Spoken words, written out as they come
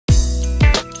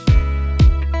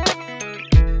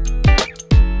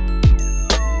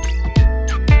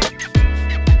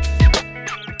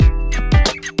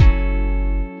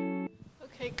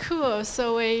cool.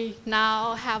 So we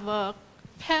now have a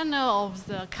panel of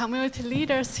the community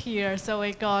leaders here. So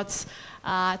we got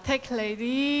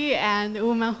Techladies and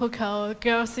women who code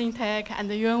Girls in Tech and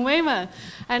the UN Women.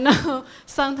 I know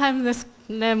sometimes this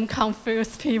name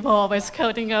confuse people with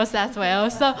CodingGirls as well.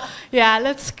 So yeah,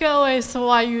 let's go with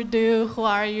what you do, who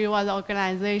are you, what the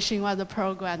organization, what the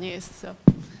program is.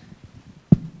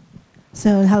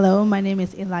 So hello, my name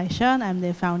is Elisha, and I'm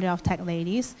the founder of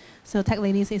Techladies. So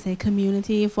Techladies is a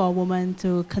community for women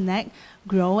to connect,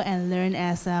 grow, and learn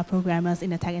as programmers in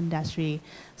the tech industry.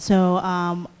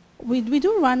 So we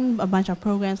do run a bunch of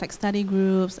programs like study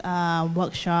groups,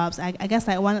 workshops. I guess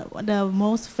like the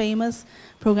most famous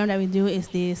program that we do is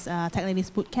this Techladies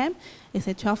Bootcamp. It's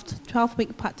a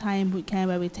 12-week part-time bootcamp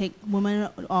where we take women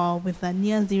with a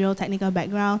near zero technical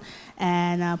background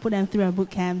and put them through a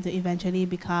bootcamp to eventually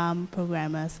become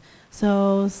programmers.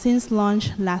 So since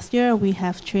launch last year, we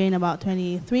have trained about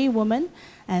 23 women,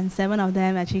 and 7 of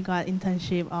them actually got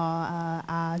internship or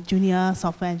are junior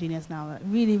software engineers now.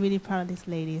 Really, really proud of these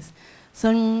ladies.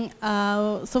 So,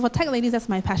 so for Techladies, that's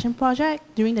my passion project.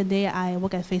 During the day, I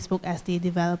work at Facebook as the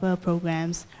developer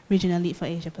programs regional lead for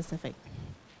Asia Pacific.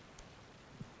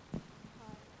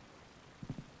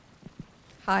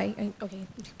 Hi, okay,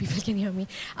 people can hear me.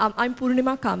 I'm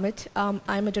Purnima, Kamath.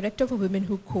 I'm a director for Women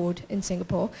Who Code in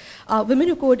Singapore. Women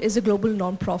Who Code is a global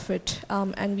non-profit,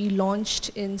 and we launched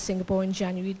in Singapore in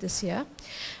January this year.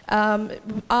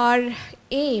 Our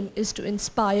aim is to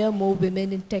inspire more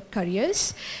women in tech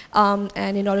careers,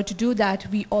 and in order to do that,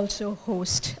 we also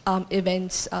host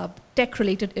events,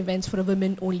 tech-related events for a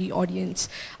women-only audience,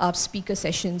 speaker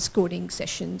sessions, coding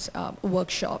sessions,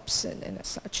 workshops, and as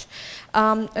such.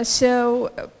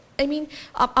 I mean,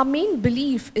 our main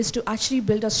belief is to actually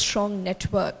build a strong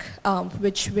network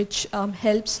which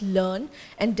helps learn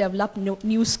and develop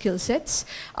new skill sets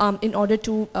in order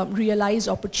to realize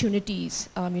opportunities,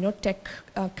 tech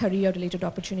career-related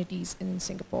opportunities in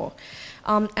Singapore.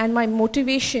 And my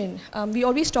motivation, we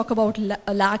always talk about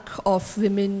a lack of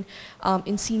women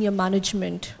in senior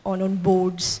management on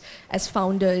boards as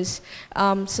founders.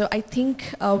 So I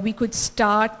think we could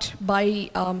start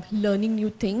by learning new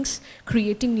things,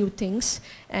 creating new things,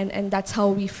 and that's how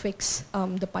we fix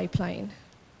the pipeline.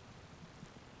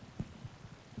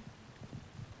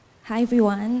 Hi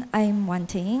everyone, I'm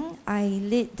Ting. I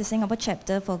lead the Singapore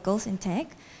chapter for Girls in Tech.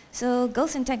 So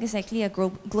Girls in Tech is actually a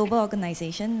global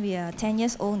organization. We are 10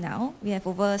 years old now. We have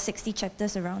over 60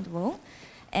 chapters around the world.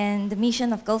 And the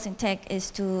mission of Girls in Tech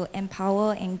is to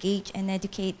empower, engage, and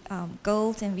educate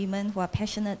girls and women who are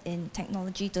passionate in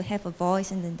technology to have a voice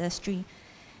in the industry.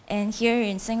 And here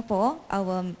in Singapore,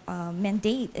 our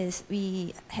mandate is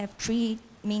we have 3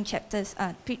 main chapters,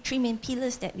 3 main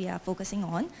pillars that we are focusing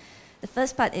on. The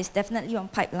first part is definitely on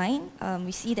pipeline.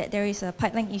 We see that there is a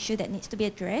pipeline issue that needs to be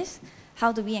addressed.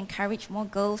 How do we encourage more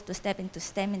girls to step into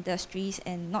STEM industries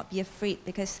and not be afraid,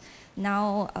 because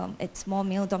now it's more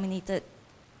male-dominated,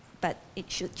 but it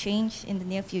should change in the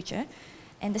near future.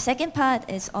 And the second part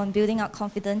is on building out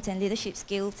confidence and leadership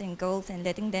skills in girls and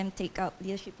letting them take up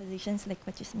leadership positions like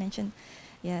what you just mentioned.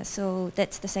 Yeah, so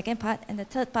that's the second part. And the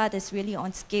third part is really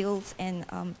on skills and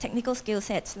technical skill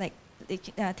sets, like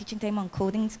teaching them on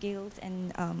coding skills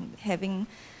and having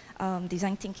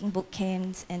design thinking boot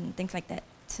camps and things like that.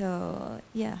 So,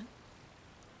 yeah.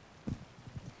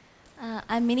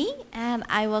 I'm Minnie, and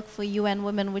I work for UN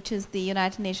Women, which is the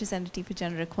United Nations entity for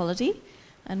gender equality.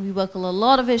 And we work on a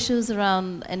lot of issues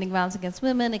around ending violence against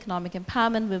women, economic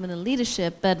empowerment, women in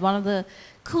leadership. But one of the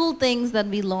cool things that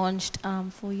we launched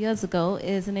 4 years ago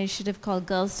is an initiative called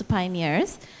Girls to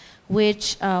Pioneers,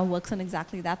 which works on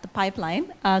exactly that, the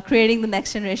pipeline, creating the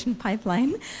next generation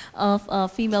pipeline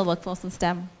of female workforce in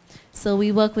STEM. So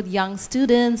we work with young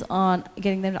students on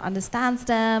getting them to understand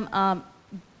STEM,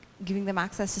 giving them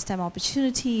access to STEM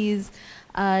opportunities,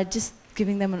 just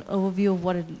giving them an overview of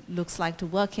what it looks like to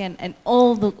work in. And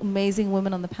all the amazing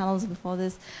women on the panels before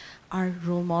this are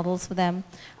role models for them.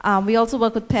 We also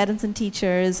work with parents and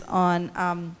teachers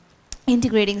on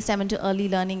integrating STEM into early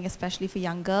learning, especially for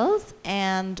young girls,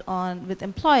 and with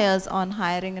employers on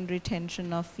hiring and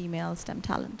retention of female STEM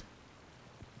talent.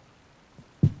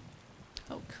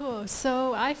 Oh, cool.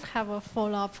 So I have a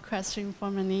follow-up question for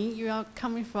Mrinalini. You are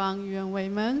coming from UN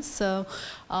Women, so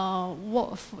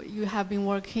you have been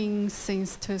working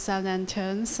since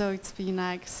 2010, so it's been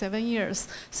like 7 years.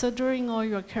 So during all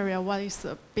your career, what is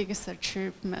the biggest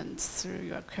achievement through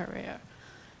your career?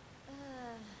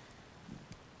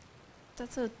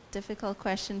 That's a difficult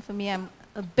question for me. I'm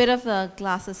a bit of a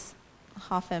glasses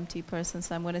half empty person,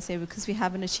 so I'm going to say because we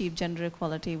haven't achieved gender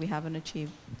equality, we haven't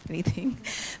achieved anything.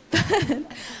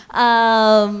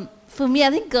 But For me, I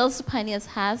think Girls to Pioneers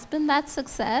has been that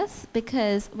success,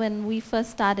 because when we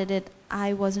first started it,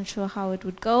 I wasn't sure how it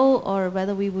would go or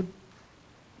whether we would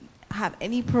have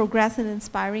any progress in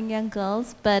inspiring young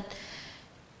girls. But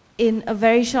in a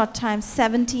very short time,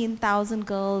 17,000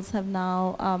 girls have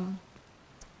now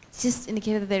just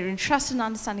indicated that they're interested in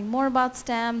understanding more about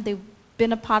STEM. They've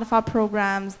been a part of our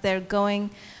programs. They're going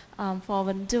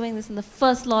forward and doing this, and the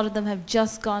first lot of them have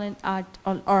just gone in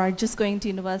or are just going to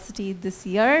university this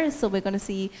year. So we're going to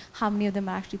see how many of them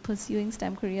are actually pursuing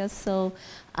STEM careers. So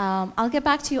I'll get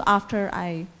back to you after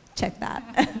I check that.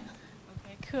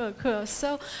 Okay, cool.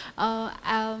 So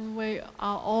we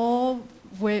are all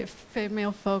with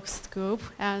female focused group,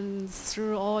 and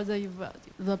through all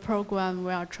the program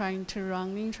we are trying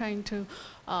to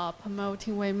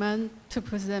promoting women to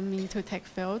put them into tech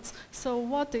fields. So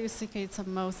what do you think is the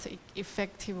most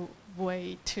effective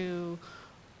way to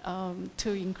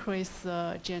increase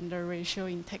the gender ratio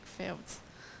in tech fields?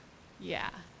 Yeah,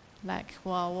 like,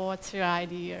 well, what's your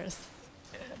ideas?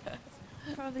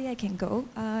 Probably I can go.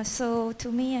 So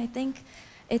to me, I think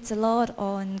it's a lot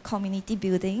on community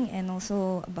building and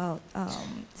also about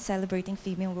celebrating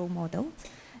female role models.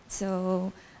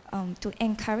 So to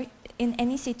encourage, in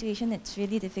any situation, it's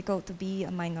really difficult to be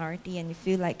a minority and you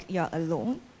feel like you're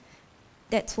alone.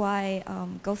 That's why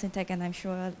Girls in Tech, and I'm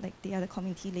sure like the other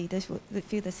community leaders would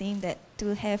feel the same, that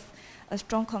to have a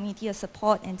strong community of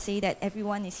support and say that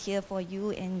everyone is here for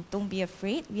you and don't be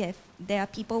afraid. There are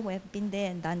people who have been there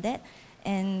and done that,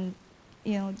 and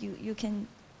you know, you can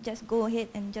just go ahead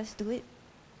and just do it.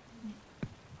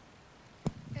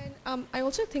 And I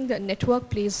also think that network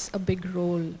plays a big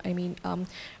role. I mean,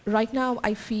 right now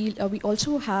I feel we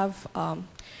also have,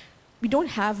 we don't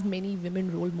have many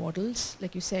women role models,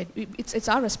 like you said. It's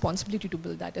our responsibility to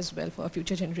build that as well for our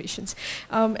future generations.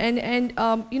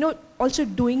 You know, also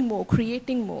doing more,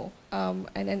 creating more,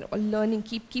 and learning,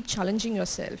 keep challenging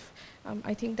yourself.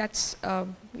 I think that's,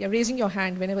 yeah, raising your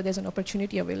hand whenever there's an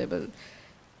opportunity available.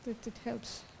 It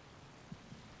helps.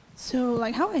 So,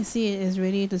 like, how I see it is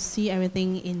really to see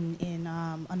everything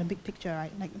on the big picture,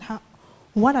 right? Like,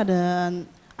 what are the?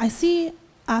 I see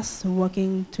us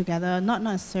working together, not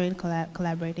necessarily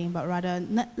collaborating, but rather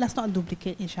let's not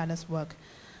duplicate each other's work.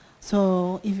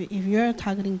 So, if you're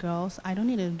targeting girls, I don't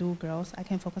need to do girls. I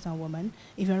can focus on women.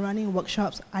 If you're running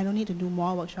workshops, I don't need to do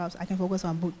more workshops. I can focus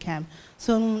on boot camp.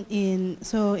 So, in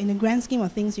the grand scheme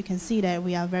of things, you can see that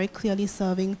we are very clearly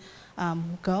serving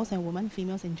girls and women,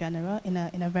 females in general, in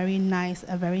a very nice,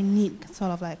 a very neat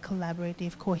sort of like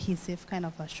collaborative, cohesive kind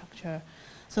of a structure.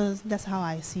 So that's how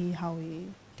I see how we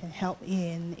can help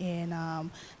in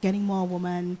getting more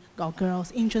women or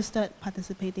girls interested,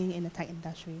 participating in the tech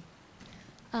industry.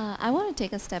 I want to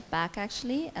take a step back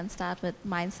actually and start with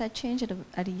mindset change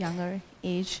at a younger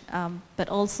age, but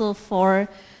also for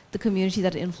the community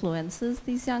that influences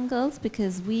these young girls,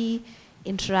 because we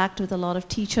interact with a lot of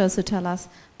teachers who tell us,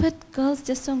 but girls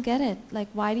just don't get it. Like,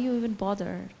 why do you even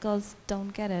bother? Girls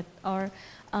don't get it. Or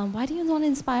why do you want to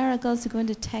inspire our girls to go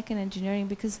into tech and engineering?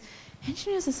 Because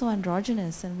engineers are so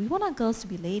androgynous and we want our girls to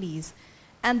be ladies.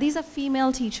 And these are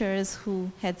female teachers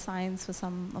who head science for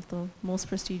some of the most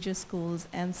prestigious schools.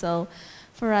 And so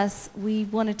for us, we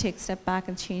want to take a step back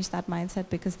and change that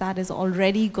mindset, because that is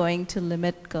already going to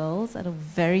limit girls at a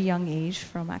very young age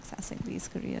from accessing these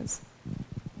careers.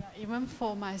 Even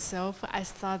for myself, I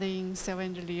studied in civil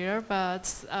engineer,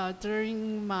 but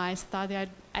during my study,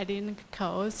 I didn't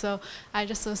code, so I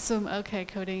just assumed, okay,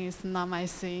 coding is not my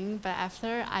thing. But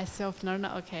after I self-learned,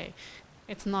 okay,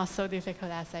 it's not so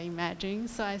difficult as I imagined.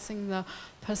 So I think the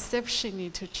perception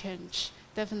need to change.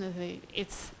 Definitely,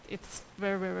 it's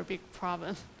very, very big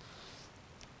problem.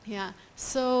 Yeah,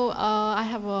 so I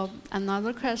have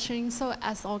another question. So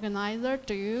as organizer,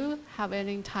 do you have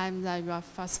any time that you are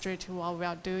frustrated while we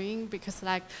are doing? Because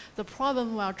like the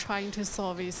problem we are trying to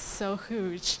solve is so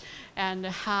huge. And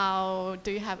how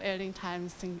do you have any time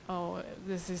think, oh,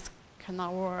 this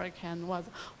cannot work, and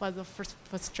what the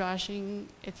frustration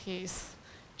it is?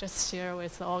 Just share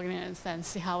with the audience and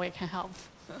see how we can help.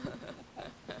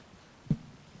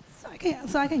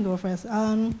 So I can go first.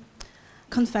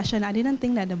 Confession, I didn't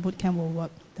think that the bootcamp will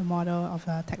work, the model of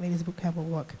Techladies bootcamp will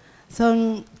work.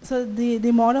 So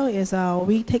the model is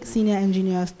we take senior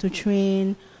engineers to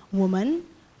train women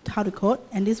how to code,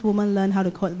 and these women learn how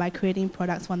to code by creating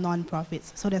products for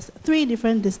non-profits. So there's 3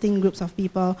 different distinct groups of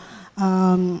people,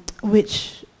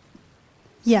 which,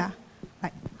 yeah,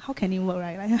 like, how can it work,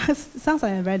 right? Like, it sounds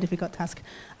like a very difficult task.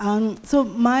 So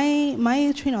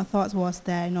my train of thoughts was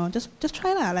that, you know, just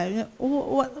try that. Like, you know,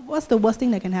 what's the worst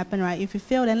thing that can happen, right? If you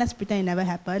fail, then let's pretend it never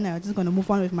happened. I'm just going to move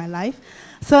on with my life.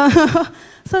 So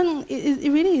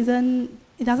it really isn't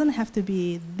it doesn't have to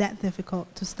be that difficult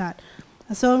to start.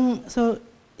 So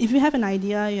if you have an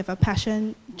idea, you have a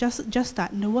passion, just start.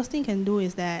 The worst thing you can do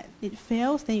is that it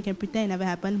fails, then you can pretend it never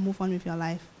happened, move on with your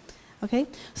life. Okay?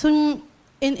 So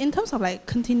in terms of like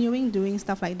continuing doing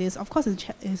stuff like this, of course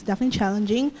it's definitely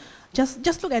challenging.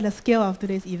 Just look at the scale of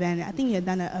today's event. I think you've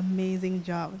done an amazing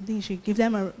job. I think you should give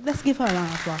them let's give her a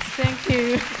round of applause. Thank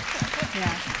you.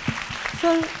 Yeah.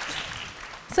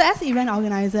 So as event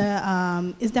organizer,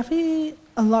 it's definitely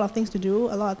a lot of things to do,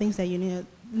 a lot of things that you need,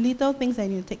 little things that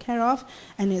you need to take care of,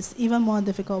 and it's even more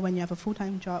difficult when you have a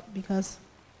full-time job, because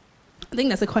I think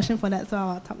there's a question for that, so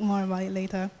I'll talk more about it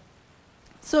later.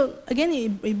 So again,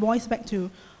 it boils back to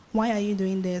why are you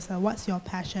doing this? What's your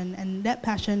passion? And that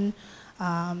passion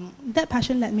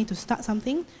led me to start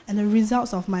something, and the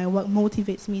results of my work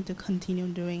motivates me to continue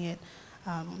doing it.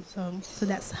 So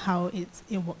that's how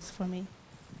it works for me.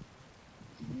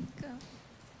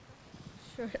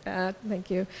 Sure, thank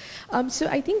you. So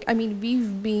I think,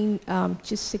 we've been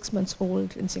just 6 months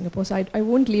old in Singapore, so I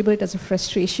won't label it as a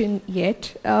frustration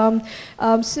yet.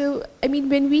 So,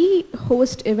 when we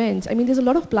host events, there's a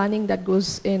lot of planning that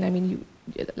goes in,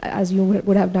 as you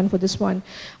would have done for this one.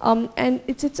 And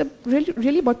it's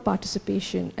really about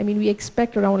participation. We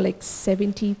expect around like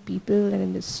 70 people, and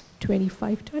then there's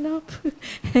 25 turn up.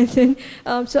 And then,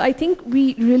 so I think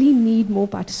we really need more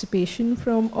participation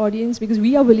from audience, because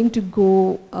we are willing to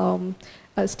go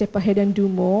a step ahead and do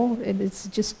more, and it's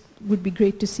just would be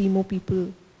great to see more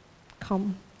people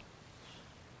come.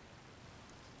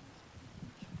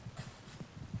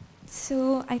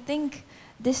 So I think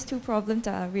these two problems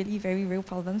are really very real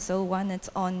problems. So one is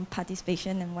on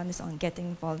participation, and one is on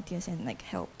getting volunteers and like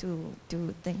help to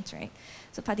do things, right?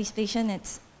 So participation,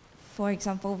 it's, for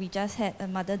example, we just had a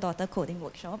mother-daughter coding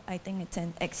workshop. I think it's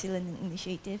an excellent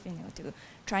initiative, to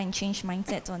try and change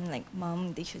mindsets on like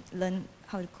mom, they should learn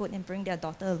how to code and bring their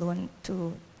daughter alone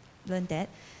to learn that.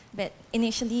 But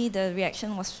initially the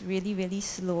reaction was really, really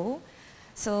slow.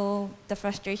 So the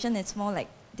frustration, it's more like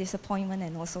disappointment,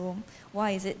 and also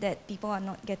why is it that people are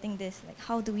not getting this? Like,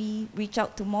 how do we reach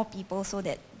out to more people so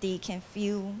that they can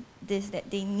feel this, that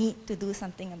they need to do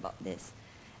something about this?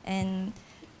 And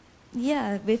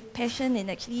yeah, with passion, it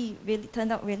actually really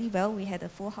turned out really well. We had a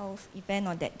full house event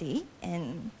on that day,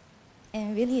 and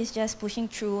really it's just pushing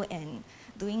through and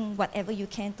doing whatever you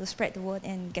can to spread the word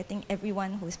and getting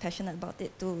everyone who is passionate about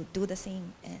it to do the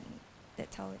same, and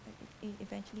that's how it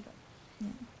eventually got. Yeah.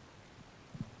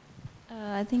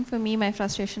 I think for me, my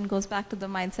frustration goes back to the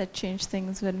mindset change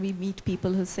things when we meet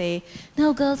people who say,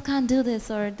 no, girls can't do this,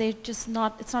 or they're just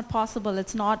not, it's not possible,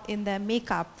 it's not in their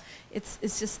makeup, it's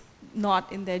just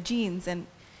not in their genes. And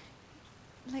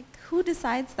like, who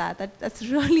decides that? That's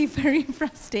really very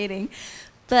frustrating.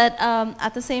 But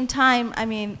at the same time,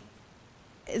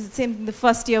 it's the same, the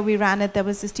first year we ran it, there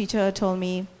was this teacher who told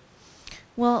me,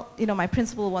 well, my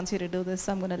principal wants you to do this,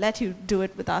 so I'm going to let you do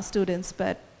it with our students,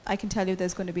 but I can tell you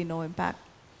there's going to be no impact.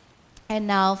 And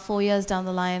now, 4 years down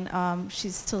the line,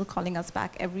 she's still calling us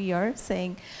back every year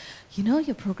saying,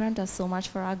 your program does so much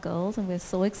for our girls, and we're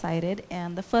so excited.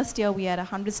 And the first year we had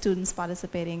 100 students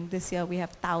participating. This year we have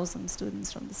 1,000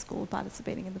 students from the school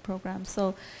participating in the program.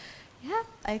 So yeah,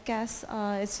 I guess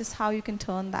it's just how you can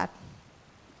turn that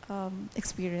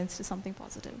experience to something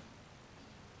positive.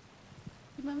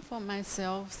 Even for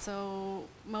myself, so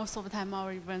most of the time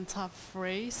our events are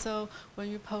free. So when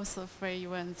you post the free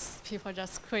events, people are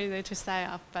just crazy to sign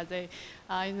up, but they,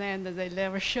 in the end, they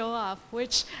never show up.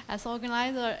 Which, as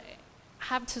organizer, I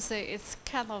have to say it's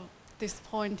kind of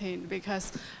disappointing,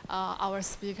 because our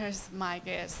speakers, my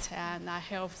guests, and I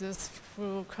have this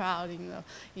full crowd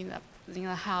in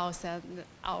the house, and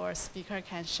our speaker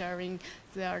can sharing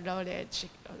their knowledge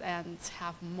and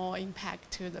have more impact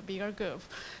to the bigger group.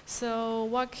 So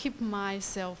what keeps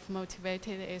myself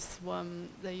motivated is when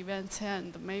the event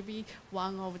ends, maybe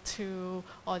 1 or 2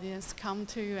 audience come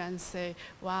to you and say,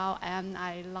 wow, and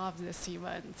I love this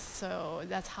event. So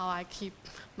that's how I keep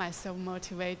myself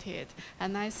motivated.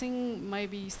 And I think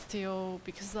maybe still,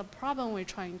 because the problem we're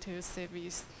trying to solve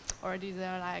is already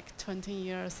there like 20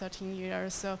 years, 13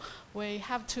 years, so we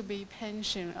have to be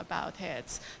patient about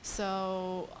it.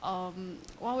 So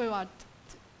what we want,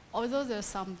 although there's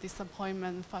some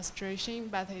disappointment, frustration,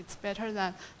 but it's better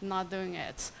than not doing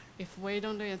it. If we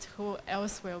don't do it, who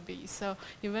else will be? So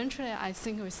eventually, I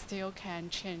think we still can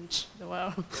change the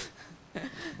world.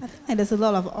 I think there's a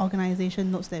lot of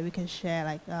organization notes that we can share.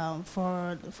 Like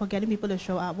for getting people to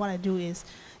show up, what I do is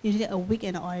usually a week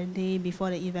and or a day before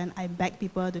the event, I beg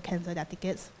people to cancel their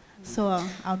tickets. So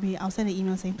I'll send an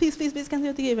email saying, please cancel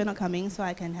your ticket if you're not coming, so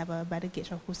I can have a better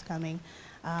gauge of who's coming.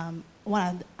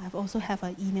 I've also have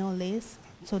an email list,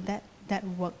 so that that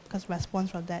work because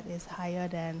response from that is higher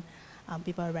than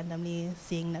people randomly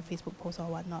seeing the Facebook post or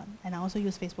whatnot. And I also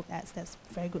use Facebook ads. That's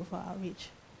very good for outreach.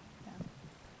 Yeah.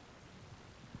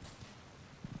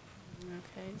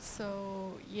 Okay,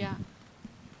 so yeah.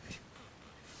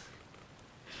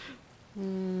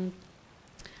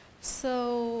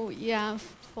 So yeah,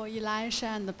 for Elisha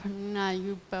and Purnima,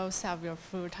 you both have your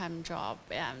full-time job,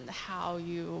 and how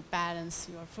you balance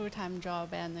your full-time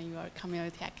job and your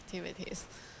community activities.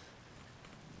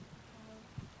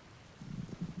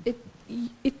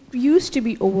 It used to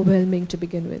be overwhelming to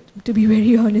begin with, to be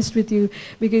very honest with you,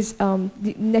 because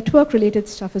the network-related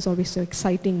stuff is always so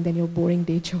exciting than your boring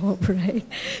day job, right?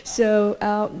 So,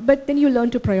 but then you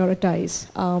learn to prioritize.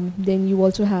 Then you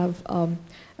also have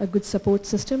a good support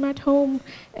system at home,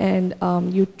 and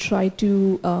you try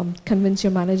to convince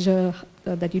your manager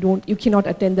that you cannot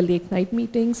attend the late night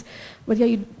meetings. But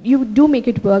yeah, you do make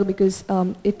it work because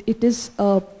it is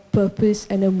a purpose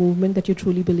and a movement that you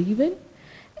truly believe in,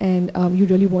 and you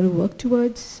really want to work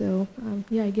towards. So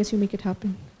yeah, I guess you make it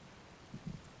happen.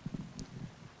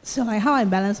 So like how I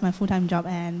balance my full-time job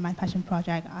and my passion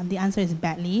project, the answer is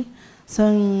badly.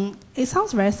 So it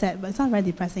sounds very sad, but it sounds very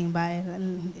depressing, but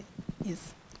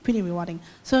it's pretty rewarding.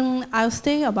 So I'll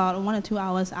stay about 1 or 2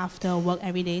 hours after work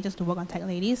every day just to work on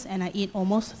Techladies, and I eat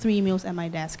almost 3 meals at my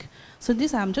desk. So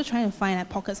this, I'm just trying to find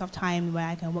pockets of time where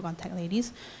I can work on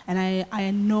Techladies, and I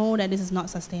know that this is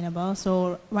not sustainable.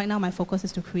 So right now my focus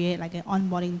is to create like an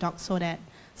onboarding doc so that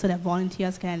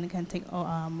volunteers can take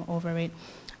over it.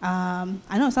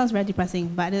 I know it sounds very depressing,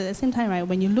 but at the same time, right,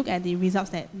 when you look at the results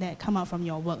that come out from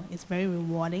your work, it's very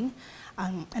rewarding.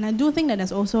 And I do think that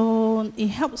there's also, it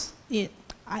helps,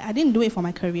 I didn't do it for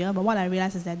my career, but what I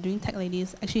realized is that doing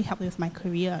Techladies actually helped with my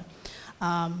career.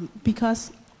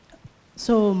 Because,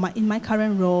 in my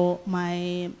current role,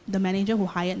 the manager who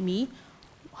hired me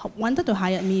wanted to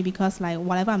hire me because like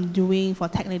whatever I'm doing for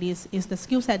Techladies is the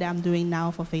skill set that I'm doing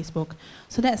now for Facebook.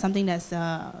 So that's something that's,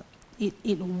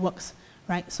 it works,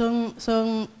 right? So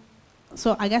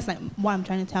I guess like what I'm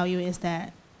trying to tell you is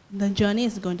that the journey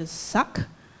is going to suck,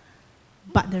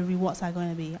 but the rewards are going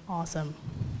to be awesome.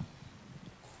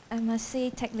 I must say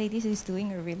Techladies is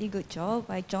doing a really good job.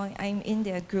 I'm in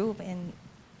their group, and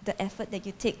the effort that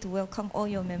you take to welcome all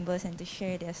your members and to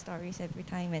share their stories every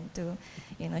time and to,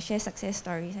 share success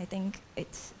stories, I think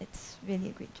it's really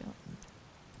a great job.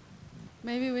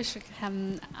 Maybe we should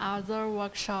have other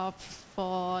workshops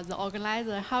for the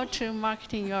organizer, how to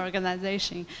marketing your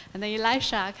organization. And then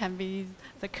Elisha can be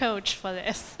the coach for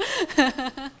this.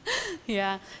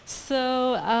 Yeah,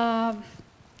 so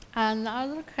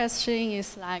another question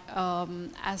is like,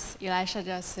 as Elisha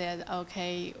just said,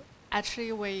 okay,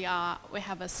 actually we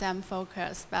have a same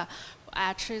focus, but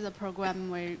actually the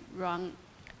program we run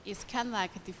is kind of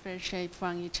like differentiate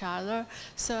from each other.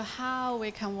 So how we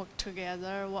can work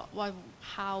together,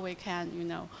 how we can,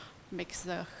 make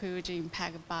the huge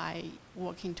impact by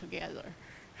working together.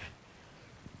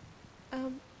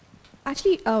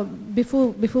 Actually,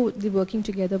 before the working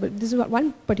together, but this is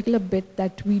one particular bit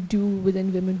that we do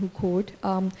within Women Who Code.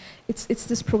 It's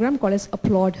this program called as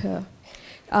Applaud Her.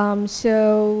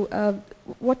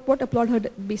 What Applaud Her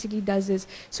basically does is,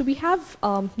 so we have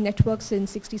networks in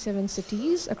 67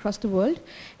 cities across the world,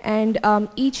 and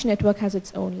each network has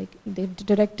its own, like they have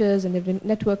directors and they have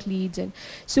network leads, and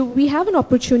so we have an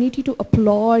opportunity to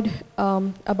applaud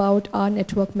about our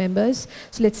network members.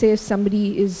 So let's say if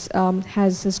somebody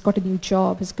has got a new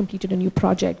job, has completed a new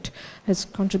project, has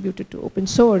contributed to open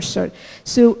source,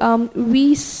 so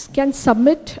we can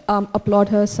submit Applaud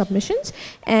Her submissions,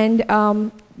 and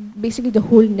basically the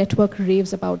whole network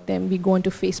raves about them. We go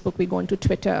onto Facebook, we go onto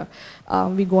Twitter,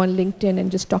 we go on LinkedIn and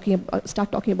just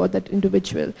start talking about that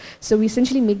individual. So we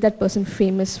essentially make that person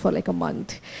famous for like a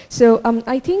month. So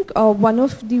I think one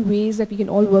of the ways that we can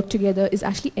all work together is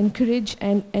actually encourage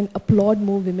and applaud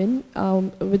more women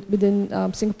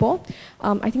within Singapore.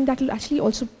 I think that will actually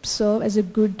also serve as a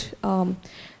good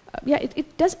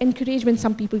it does encourage when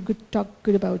some people talk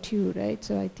good about you, right?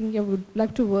 So I think I would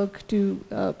like to work to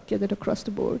get that across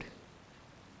the board.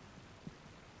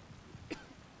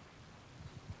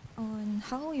 On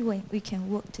how we can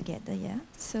work together, yeah.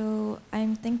 So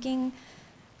I'm thinking,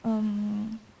 I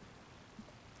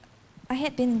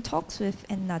had been in talks with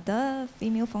another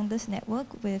female founders network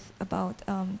they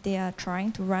are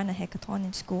trying to run a hackathon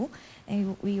in school,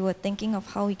 and we were thinking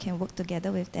of how we can work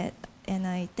together with that. And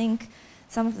I think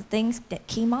some of the things that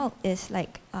came out is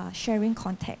like sharing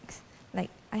contacts. Like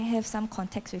I have some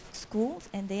contacts with schools,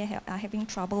 and they are having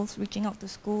troubles reaching out to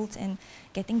schools and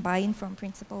getting buy-in from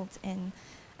principals. And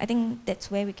I think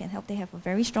that's where we can help. They have a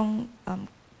very strong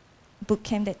boot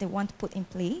camp that they want to put in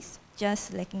place,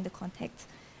 just lacking the context.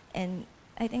 And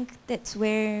I think that's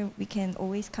where we can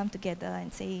always come together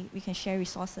and say we can share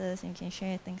resources and we can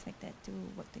share things like that to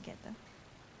work together.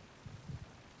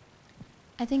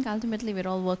 I think ultimately we're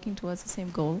all working towards the same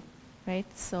goal, right?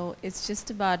 So it's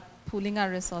just about pooling our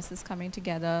resources, coming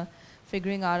together,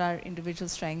 figuring out our individual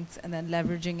strengths, and then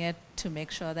leveraging it to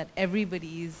make sure that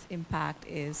everybody's impact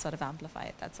is sort of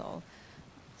amplified. That's all.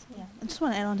 So Yeah, I just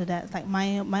want to add on to that. Like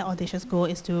my audacious goal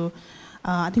is to,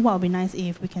 I think what would be nice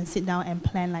if we can sit down and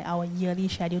plan like our yearly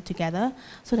schedule together,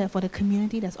 so that for the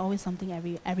community there's always something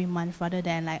every month, rather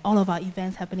than like all of our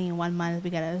events happening in 1 month. We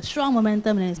get a strong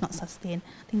momentum and then it's not sustained.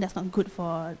 I think that's not good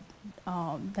for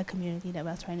the community that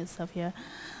we're trying to serve here.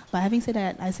 But having said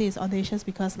that, I say it's audacious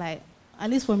because like, at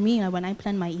least for me, when I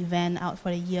plan my event out for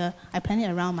the year, I plan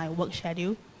it around my work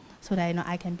schedule, so that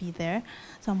I can be there.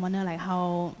 So I'm wondering like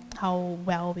how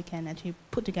well we can actually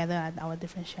put together our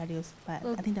different schedules. But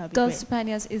well, I think that would be Girls great.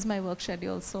 to Panyas is my work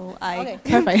schedule, so Okay,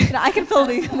 perfect. I can fill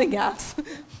the gaps.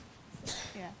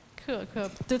 Yeah. Cool, cool.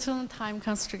 Due to time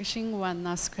constriction, one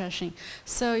last question.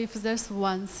 So if there's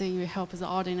one thing you hope the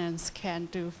audience can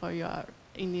do for your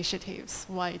initiatives,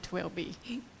 what it will be?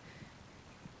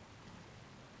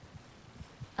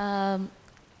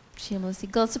 Shamelessly,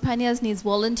 Girls to Panyas needs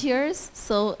volunteers.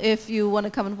 So if you want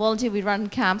to come and volunteer, we run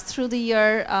camps through the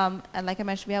year. And like I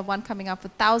mentioned, we have one coming up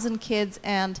with 1,000 kids,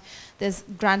 and there's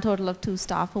a grand total of 2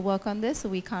 staff who work on this, so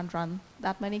we can't run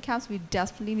that many camps. We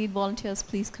desperately need volunteers.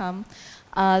 Please come.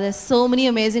 There's so many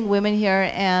amazing women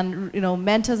here, and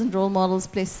mentors and role models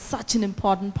play such an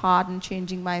important part in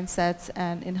changing mindsets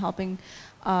and in helping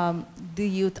the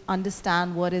youth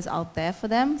understand what is out there for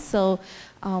them. So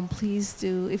please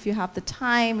do, if you have the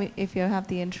time, if you have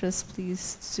the interest,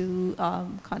 please do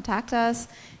contact us.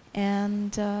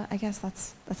 And I guess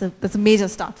that's a major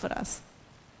start for us.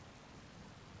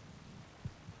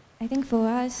 I think for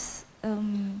us,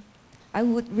 I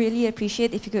would really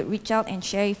appreciate if you could reach out and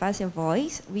share with us your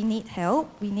voice. We need help.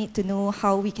 We need to know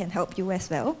how we can help you as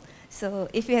well. So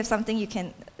if you have something you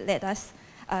can let us,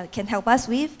 can help us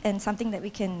with, and something that we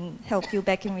can help you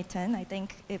back in return, I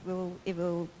think it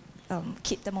will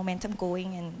keep the momentum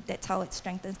going, and that's how it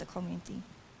strengthens the community.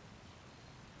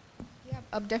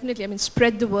 Yeah, definitely. I mean,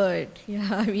 spread the word. Yeah,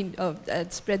 I mean,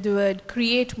 spread the word,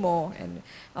 create more, and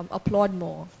applaud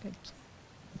more.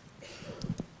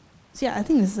 So yeah, I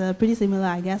think it's pretty similar.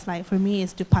 I guess like for me,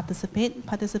 is to participate.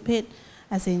 Participate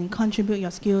as in contribute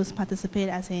your skills. Participate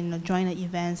as in join the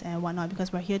events and whatnot,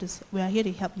 because we're here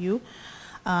to help you.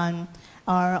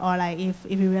 Or like if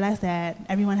we realize that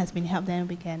everyone has been helped,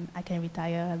 then I can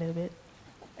retire a little bit.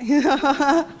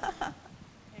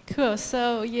 Cool.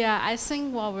 So yeah, I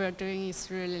think what we're doing is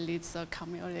really leads the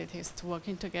communities to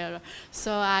working together.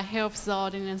 So I hope the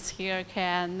audience here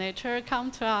can later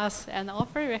come to us and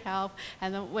offer you help,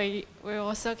 and then we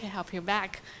also can help you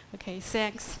back. Okay,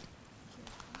 thanks.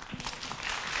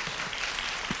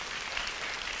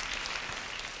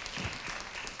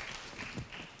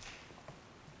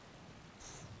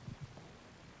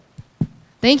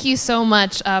 Thank you so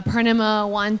much,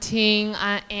 Purnima, Ting,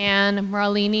 Anne,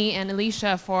 Mrinalini, and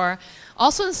Elisha, for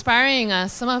also inspiring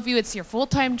us. Some of you, it's your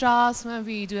full-time job. Some of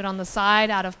you do it on the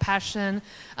side out of passion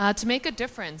to make a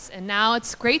difference. And now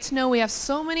it's great to know we have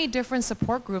so many different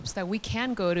support groups that we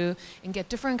can go to and get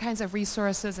different kinds of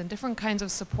resources and different kinds of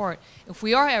support if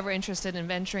we are ever interested in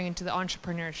venturing into the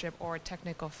entrepreneurship or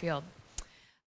technical field.